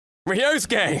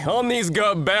Ryosuke, all these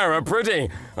good bear are pretty.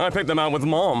 I picked them out with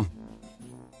Mom.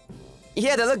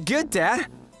 Yeah, they look good, Dad.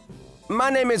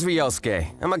 My name is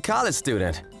Ryosuke. I'm a college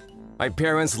student. My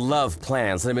parents love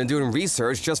plants and have been doing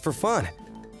research just for fun.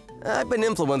 I've been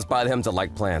influenced by them to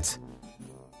like plants.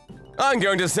 I'm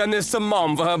going to send this to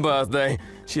Mom for her birthday.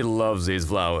 She loves these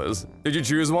flowers. Did you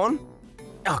choose one?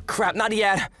 Oh crap, not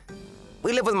yet.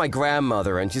 We live with my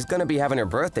grandmother and she's gonna be having her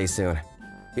birthday soon.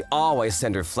 We always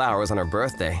send her flowers on her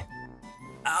birthday.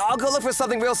 I'll go look for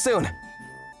something real soon.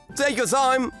 Take your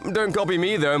time. Don't copy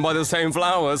me though and buy the same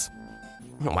flowers.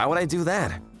 Why would I do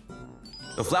that?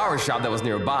 The flower shop that was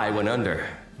nearby went under.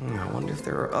 I wonder if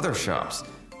there are other shops.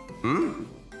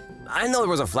 I know there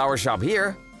was a flower shop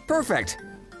here. Perfect.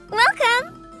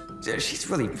 Welcome! She's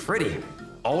really pretty.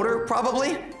 Older,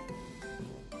 probably?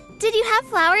 Did you have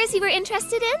flowers you were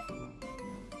interested in?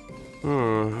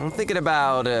 I'm thinking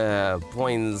about,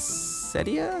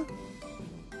 poinsettia?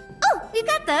 Oh, we've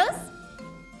got those.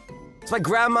 It's my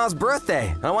grandma's birthday,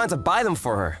 and I wanted to buy them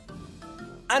for her.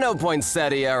 I know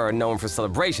poinsettia are known for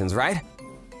celebrations, right?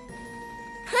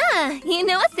 Huh, you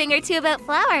know a thing or two about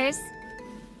flowers.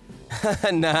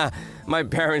 Nah, my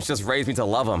parents just raised me to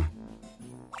love them.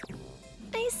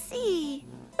 I see.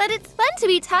 But it's fun to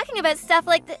be talking about stuff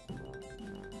like the…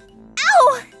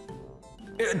 Ow!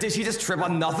 Did she just trip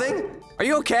on nothing? Are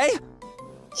you okay?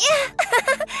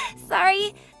 Yeah,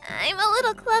 sorry. I'm a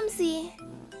little clumsy.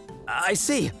 I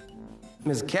see.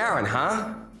 Miss Karen,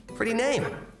 huh? Pretty name.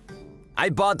 I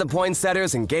bought the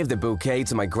poinsettias and gave the bouquet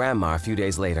to my grandma a few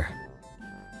days later.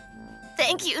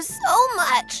 Thank you so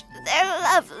much. They're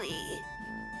lovely.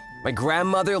 My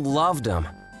grandmother loved them.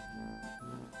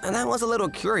 And I was a little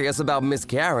curious about Miss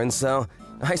Karen, so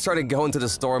I started going to the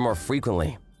store more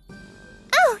frequently.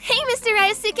 Oh, hey, Mr.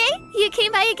 Ryosuke. You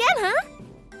came by again, huh?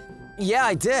 Yeah,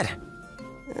 I did.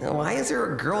 Why is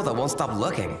there a girl that won't stop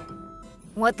looking?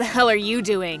 What the hell are you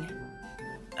doing?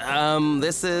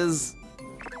 This is…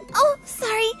 Oh,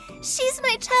 sorry. She's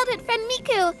my childhood friend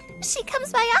Miku. She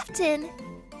comes by often.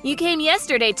 You came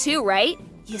yesterday too, right?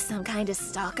 You some kind of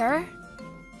stalker?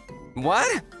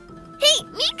 What? Hey,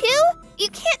 Miku! You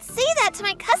can't say that to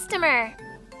my customer.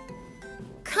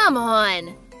 Come on.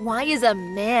 Why is a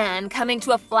man coming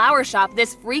to a flower shop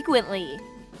this frequently?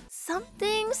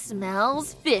 Something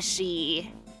smells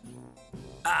fishy.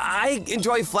 I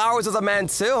enjoy flowers as a man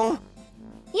too.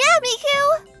 Yeah,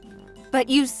 Miku! But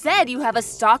you said you have a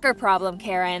stalker problem,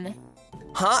 Karen.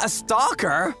 Huh? A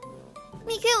stalker?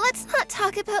 Miku, let's not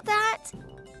talk about that.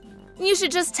 You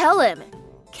should just tell him.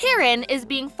 Karen is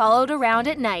being followed around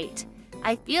at night.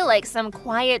 I feel like some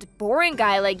quiet, boring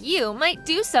guy like you might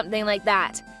do something like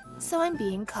that. So I'm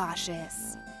being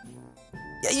cautious.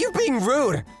 Yeah, you're being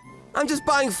rude. I'm just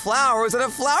buying flowers at a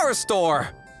flower store.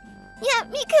 Yeah,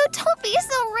 Miku, don't be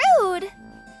so rude.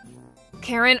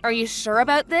 Karen, are you sure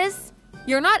about this?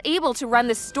 You're not able to run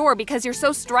the store because you're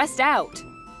so stressed out.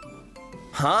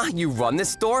 Huh? You run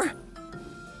this store?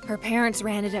 Her parents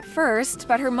ran it at first,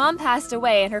 but her mom passed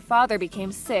away and her father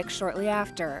became sick shortly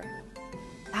after.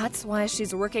 That's why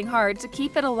she's working hard to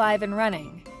keep it alive and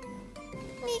running.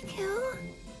 Miku?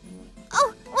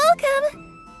 Oh,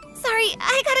 welcome! Sorry,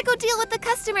 I gotta go deal with the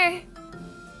customer.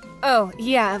 Oh,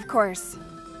 yeah, of course.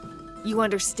 You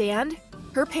understand?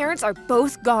 Her parents are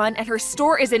both gone and her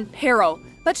store is in peril,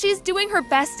 but she's doing her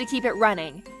best to keep it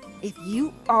running. If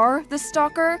you are the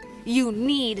stalker, you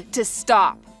need to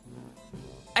stop.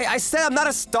 I said I'm not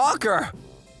a stalker.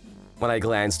 When I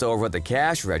glanced over at the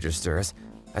cash registers,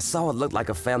 I saw what looked like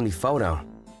a family photo.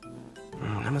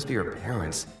 That must be her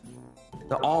parents.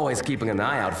 They're always keeping an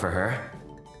eye out for her.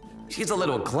 She's a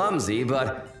little clumsy,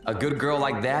 but a good girl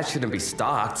like that shouldn't be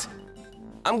stalked.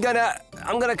 I'm gonna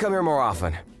come here more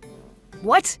often.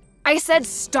 What? I said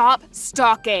stop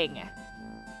stalking.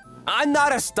 I'm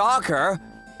not a stalker,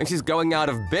 and she's going out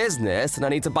of business, and I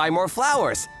need to buy more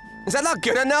flowers. Is that not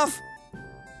good enough?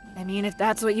 I mean, if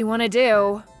that's what you want to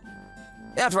do.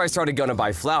 After I started going to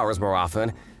buy flowers more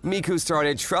often, Miku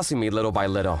started trusting me little by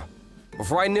little.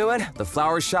 Before I knew it, the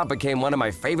flower shop became one of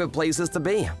my favorite places to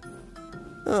be.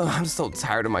 Ugh, I'm so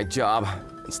tired of my job.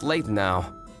 It's late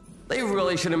now. They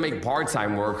really shouldn't make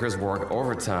part-time workers work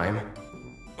overtime.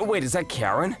 Wait, is that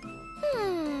Karen?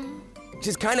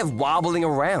 She's kind of wobbling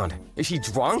around. Is she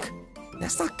drunk?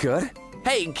 That's not good.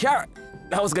 Hey, Karen!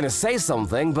 I was gonna say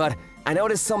something, but I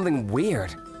noticed something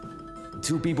weird.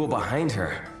 Two people behind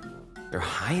her. They're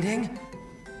hiding?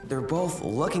 They're both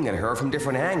looking at her from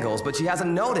different angles, but she hasn't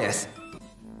noticed.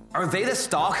 Are they the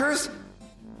stalkers?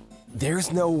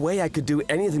 There's no way I could do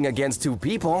anything against two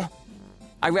people.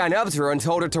 I ran up to her and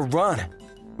told her to run.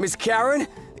 Miss Karen,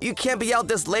 you can't be out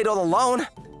this late all alone.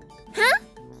 Huh?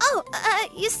 Oh,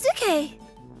 Yusuke.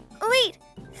 Wait,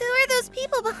 who are those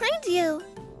people behind you?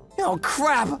 Oh,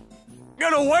 crap!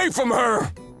 Get away from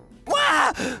her!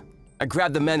 Wah! I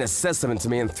grabbed the man that said something to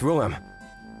me and threw him.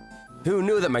 Who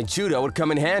knew that my judo would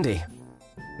come in handy?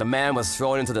 The man was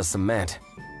thrown into the cement.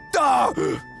 Ah! Are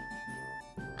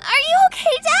you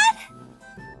okay, Dad?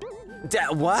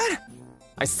 Dad, what?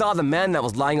 I saw the man that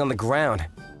was lying on the ground.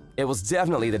 It was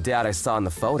definitely the dad I saw in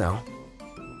the photo.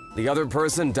 The other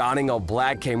person donning all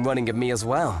black came running at me as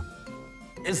well.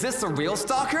 Is this the real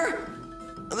stalker?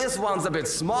 This one's a bit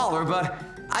smaller, but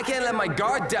I can't let my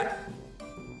guard down.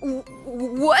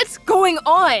 What's going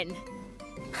on?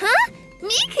 Huh?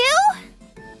 Miku?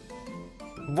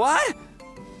 What?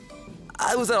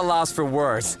 I was at a loss for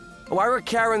words. Why were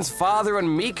Karen's father and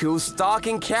Miku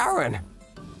stalking Karen?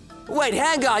 Wait,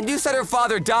 hang on, you said her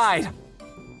father died.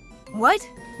 What?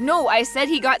 No, I said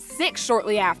he got sick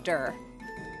shortly after.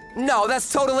 No,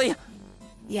 that's totally...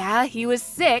 Yeah, he was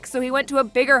sick, so he went to a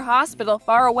bigger hospital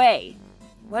far away.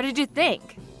 What did you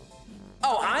think?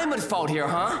 Oh, I'm at fault here,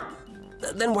 huh?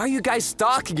 Then why are you guys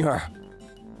stalking her?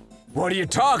 What are you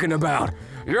talking about?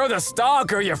 You're the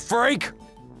stalker, you freak!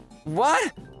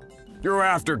 What? You're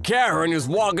after Karen who's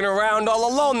walking around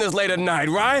all alone this late at night,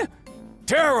 right?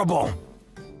 Terrible!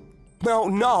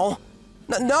 No.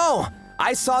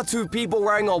 I saw two people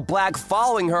wearing all black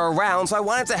following her around, so I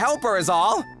wanted to help her is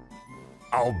all.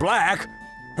 All black?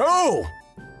 Who?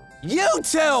 You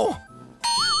two!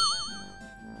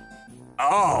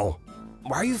 Oh,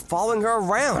 why are you following her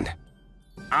around?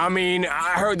 I mean,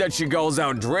 I heard that she goes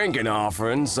out drinking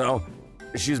often, so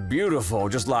she's beautiful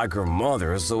just like her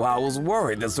mother, so I was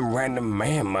worried that some random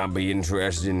man might be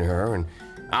interested in her, and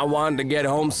I wanted to get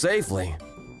home safely.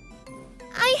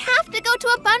 I have to go to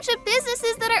a bunch of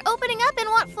businesses that are opening up and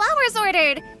want flowers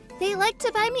ordered. They like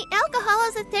to buy me alcohol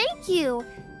as a thank you.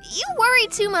 You worry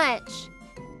too much.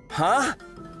 Huh?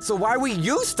 So why were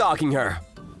you stalking her?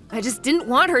 I just didn't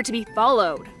want her to be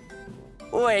followed.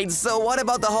 Wait, so what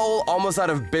about the whole almost out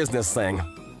of business thing?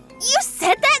 You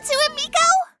said that to him,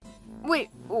 Miko? Wait,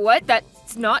 what?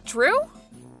 That's not true?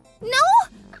 No,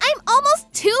 I'm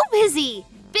almost too busy.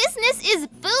 Business is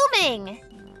booming.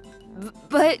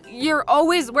 But you're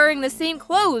always wearing the same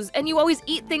clothes, and you always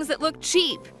eat things that look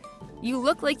cheap. You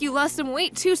look like you lost some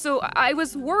weight too, so I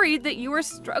was worried that you were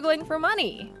struggling for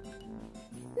money.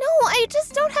 No, I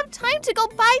just don't have time to go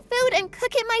buy food and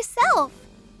cook it myself.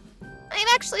 I'm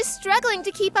actually struggling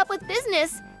to keep up with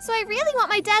business, so I really want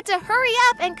my dad to hurry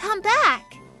up and come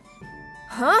back.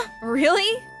 Huh?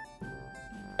 Really?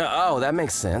 Oh, that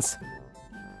makes sense.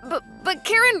 But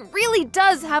Karen really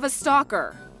does have a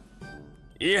stalker.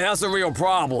 Yeah, that's a real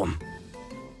problem.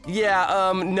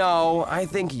 Yeah, no, I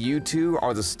think you two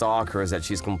are the stalkers that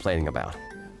she's complaining about.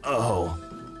 Oh,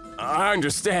 I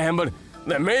understand, but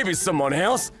there may be someone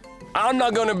else. I'm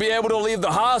not gonna be able to leave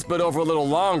the hospital for a little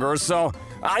longer, so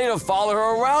I need to follow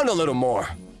her around a little more.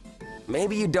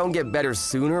 Maybe you don't get better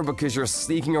sooner because you're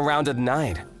sneaking around at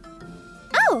night.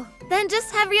 Oh, then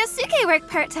just have Ryosuke work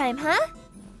part-time, huh?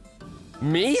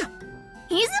 Me?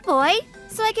 He's a boy,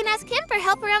 so I can ask him for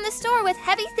help around the store with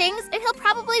heavy things, and he'll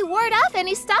probably ward off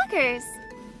any stalkers.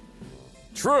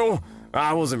 True.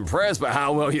 I was impressed by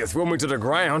how well you threw me to the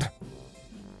ground.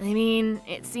 I mean,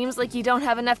 it seems like you don't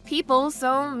have enough people,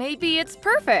 so maybe it's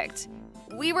perfect.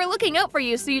 We were looking out for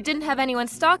you so you didn't have anyone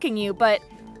stalking you, but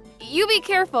you be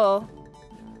careful.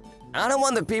 I don't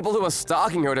want the people who are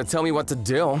stalking her to tell me what to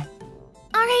do. All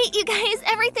right, you guys,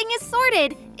 everything is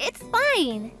sorted. It's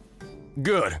fine.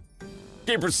 Good.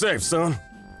 Keep her safe, son.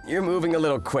 You're moving a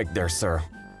little quick there, sir.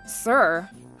 Sir?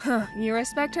 Huh, you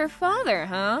respect her father,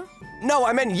 huh? No,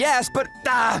 I meant yes, but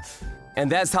And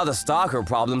that's how the stalker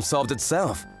problem solved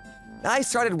itself. I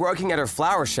started working at her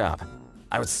flower shop.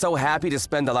 I was so happy to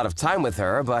spend a lot of time with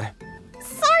her, but...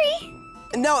 Sorry.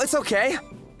 No, it's okay.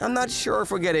 I'm not sure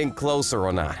if we're getting closer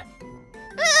or not.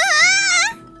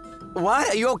 Ah! What?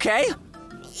 Are you okay?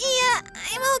 Yeah,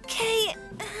 I'm okay.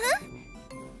 Huh?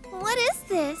 What is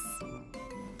this?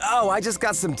 Oh, I just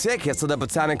got some tickets to the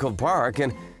Botanical Park,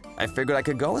 and I figured I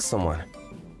could go with someone.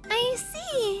 I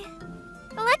see.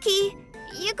 Lucky.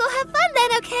 You go have fun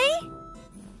then, okay?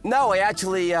 No, I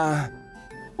actually,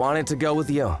 wanted to go with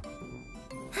you.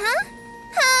 Huh?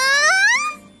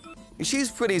 Huh?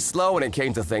 She's pretty slow when it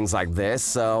came to things like this,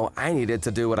 so I needed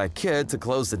to do what I could to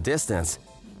close the distance.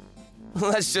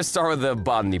 Let's just start with the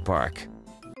Botany Park.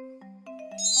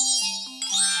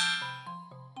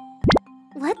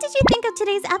 What did you think of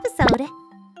today's episode?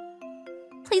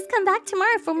 Please come back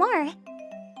tomorrow for more.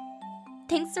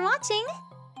 Thanks for watching.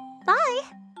 Bye!